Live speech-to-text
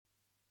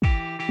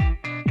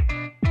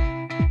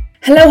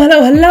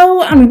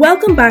Hello, and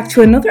welcome back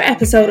to another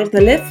episode of the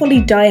Live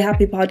Fully Die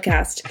Happy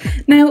podcast.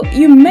 Now,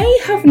 you may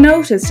have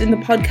noticed in the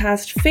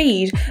podcast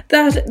feed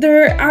that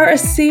there are a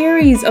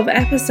series of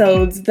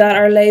episodes that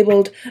are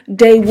labelled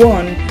Day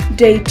 1,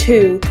 Day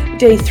 2,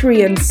 Day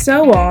 3, and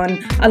so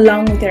on,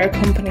 along with their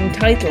accompanying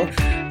title.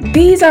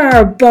 These are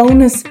our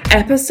bonus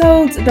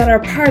episodes that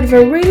are part of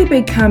a really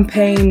big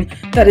campaign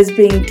that is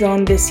being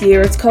done this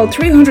year. It's called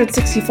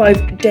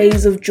 365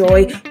 Days of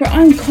Joy, where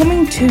I'm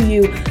coming to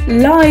you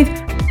live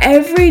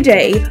every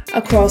day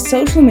across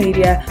social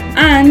media,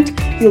 and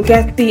you'll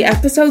get the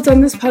episodes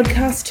on this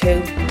podcast too,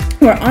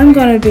 where I'm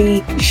going to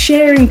be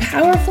sharing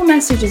powerful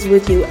messages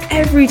with you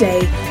every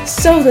day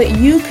so that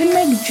you can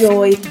make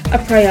joy a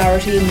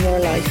priority in your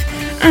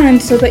life, and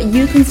so that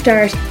you can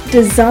start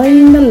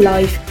designing the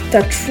life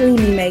that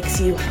truly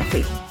makes you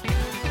happy.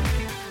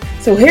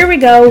 So here we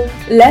go,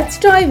 let's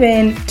dive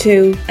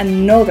into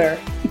another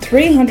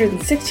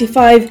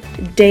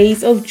 365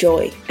 Days of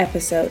Joy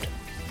episode.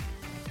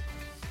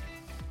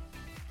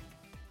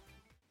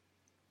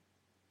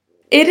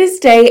 It is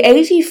day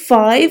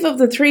 85 of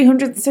the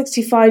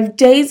 365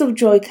 Days of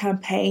Joy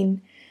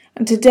campaign,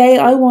 and today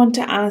I want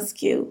to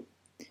ask you,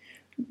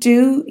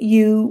 do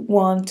you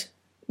want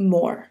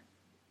more?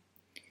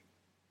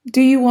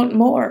 Do you want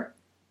more?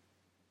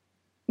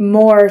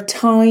 More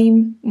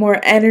time, more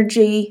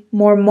energy,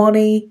 more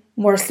money,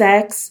 more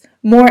sex,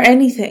 more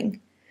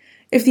anything?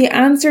 If the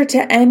answer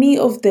to any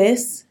of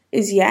this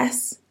is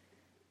yes,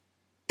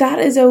 that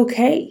is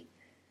okay.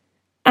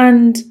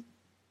 And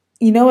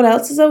you know what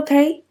else is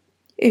okay?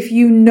 If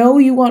you know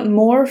you want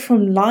more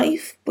from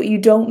life, but you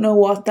don't know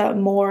what that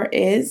more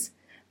is,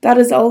 that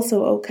is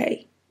also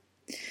okay.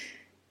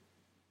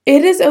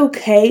 It is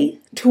okay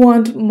to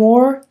want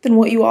more than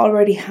what you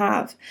already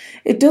have.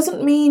 It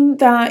doesn't mean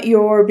that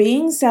you're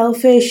being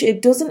selfish.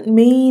 It doesn't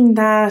mean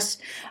that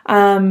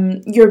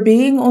you're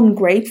being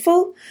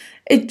ungrateful.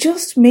 It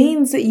just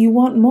means that you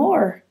want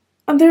more.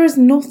 And there is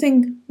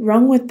nothing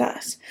wrong with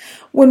that.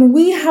 When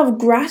we have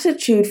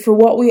gratitude for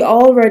what we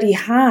already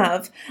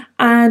have,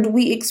 and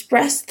we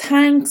express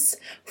thanks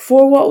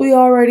for what we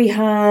already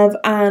have,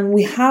 and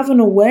we have an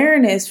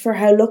awareness for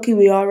how lucky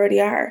we already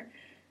are,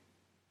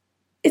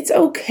 it's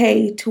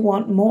okay to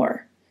want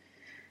more.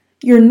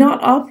 You're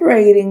not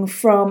operating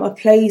from a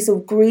place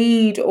of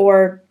greed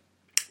or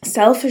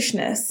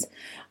selfishness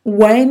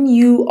when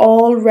you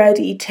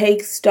already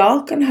take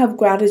stock and have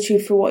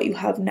gratitude for what you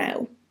have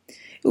now.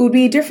 It would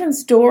be a different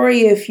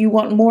story if you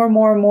want more,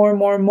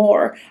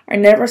 are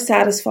never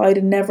satisfied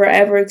and never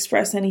ever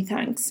express any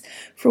thanks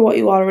for what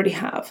you already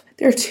have.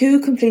 They're two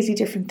completely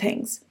different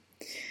things.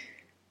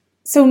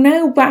 So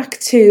now back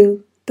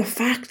to the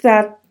fact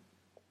that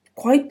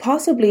quite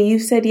possibly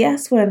you've said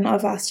yes when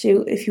I've asked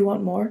you if you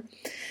want more.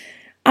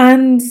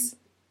 And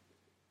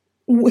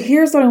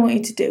here's what I want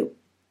you to do.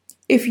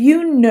 If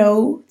you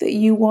know that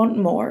you want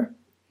more,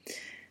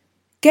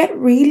 get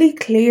really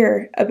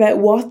clear about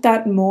what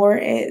that more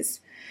is.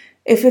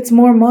 If it's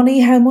more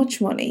money, how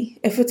much money?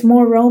 If it's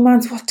more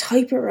romance, what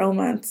type of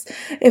romance?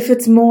 If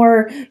it's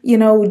more,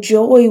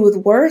 joy with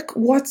work,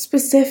 what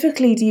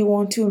specifically do you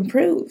want to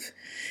improve?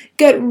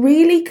 Get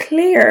really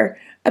clear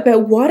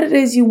about what it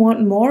is you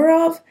want more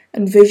of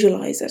and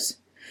visualize it.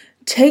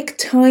 Take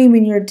time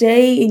in your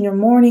day, in your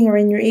morning or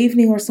in your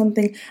evening or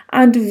something,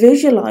 and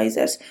visualize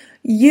it.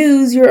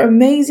 Use your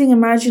amazing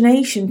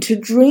imagination to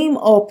dream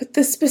up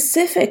the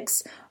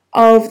specifics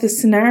of the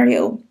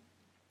scenario,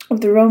 of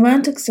the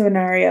romantic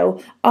scenario,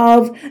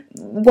 of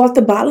what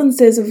the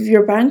balance is of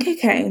your bank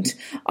account,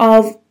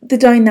 of the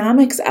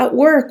dynamics at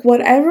work,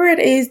 whatever it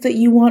is that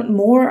you want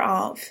more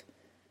of.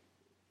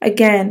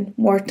 Again,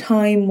 more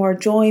time, more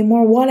joy,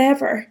 more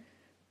whatever.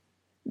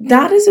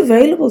 That is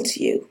available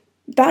to you.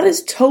 That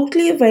is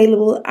totally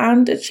available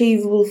and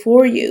achievable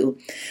for you.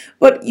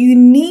 But you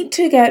need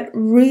to get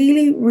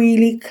really,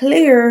 really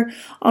clear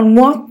on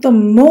what the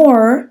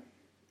more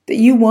that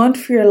you want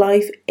for your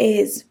life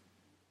is.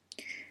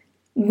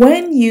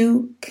 When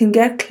you can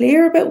get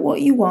clear about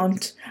what you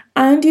want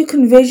and you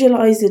can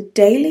visualize it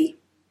daily,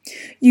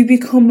 you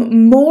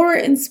become more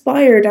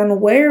inspired and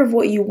aware of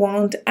what you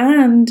want,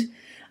 and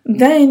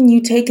then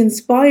you take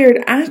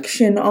inspired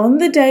action on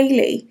the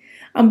daily.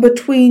 And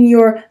between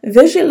your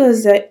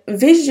visualization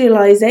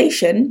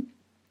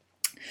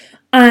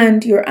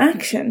and your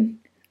action,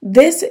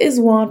 this is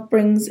what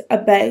brings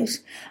about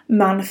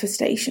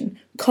manifestation,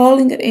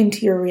 calling it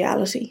into your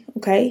reality,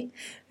 okay?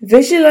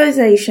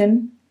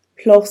 Visualization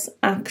plus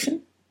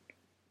action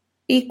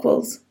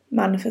equals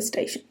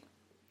manifestation.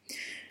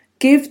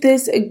 Give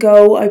this a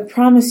go. I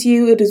promise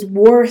you it is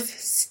worth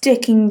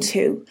sticking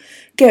to.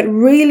 Get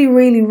really,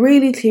 really,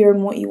 really clear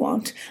on what you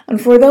want. And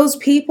for those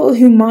people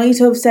who might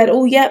have said,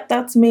 oh, yep,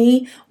 that's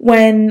me,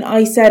 when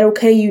I said,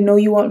 okay, you know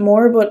you want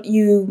more, but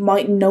you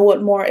might know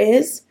what more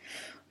is,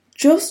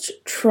 just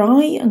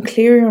try and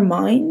clear your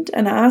mind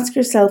and ask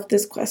yourself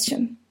this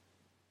question.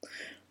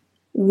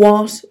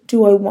 What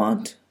do I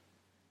want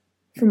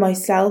for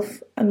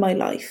myself and my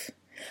life?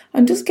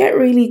 And just get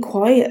really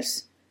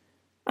quiet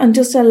and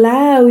just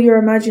allow your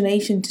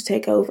imagination to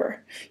take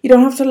over. You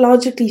don't have to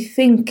logically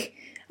think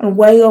and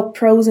weigh up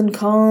pros and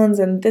cons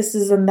and this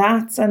is and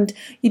that's, and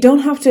you don't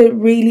have to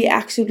really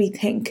actively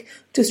think.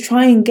 Just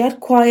try and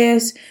get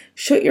quiet,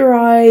 shut your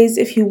eyes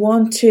if you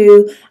want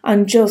to,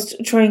 and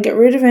just try and get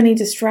rid of any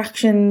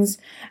distractions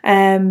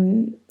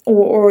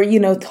or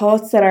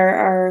thoughts that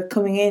are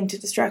coming in to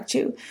distract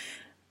you,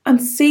 and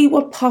see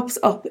what pops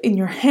up in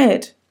your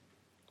head.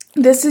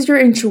 This is your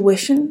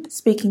intuition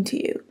speaking to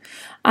you,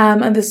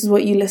 and this is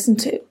what you listen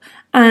to.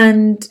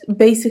 And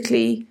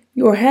basically,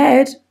 your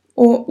head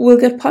will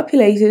get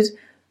populated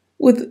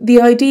with the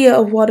idea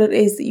of what it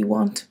is that you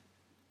want.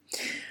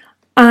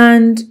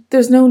 And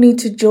there's no need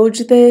to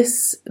judge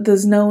this.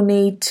 There's no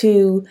need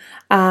to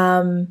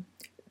have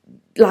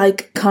a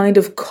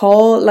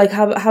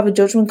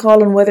judgment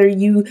call on whether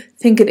you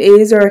think it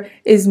is or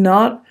is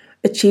not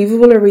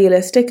achievable or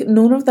realistic.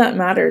 None of that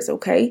matters,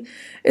 okay?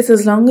 It's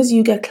as long as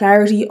you get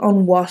clarity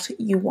on what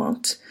you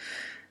want.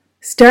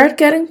 Start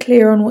getting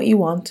clear on what you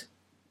want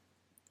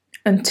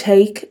and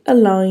take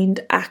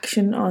aligned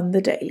action on the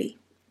daily.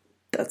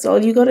 That's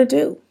all you got to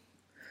do.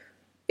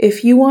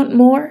 If you want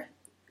more,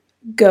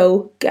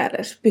 go get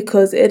it,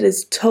 because it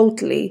is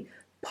totally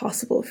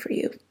possible for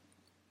you.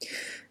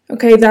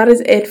 Okay, that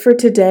is it for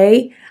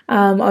today.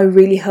 I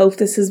really hope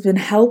this has been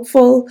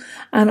helpful,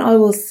 and I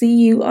will see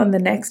you on the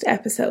next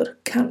episode.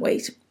 Can't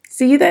wait.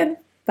 See you then.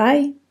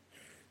 Bye.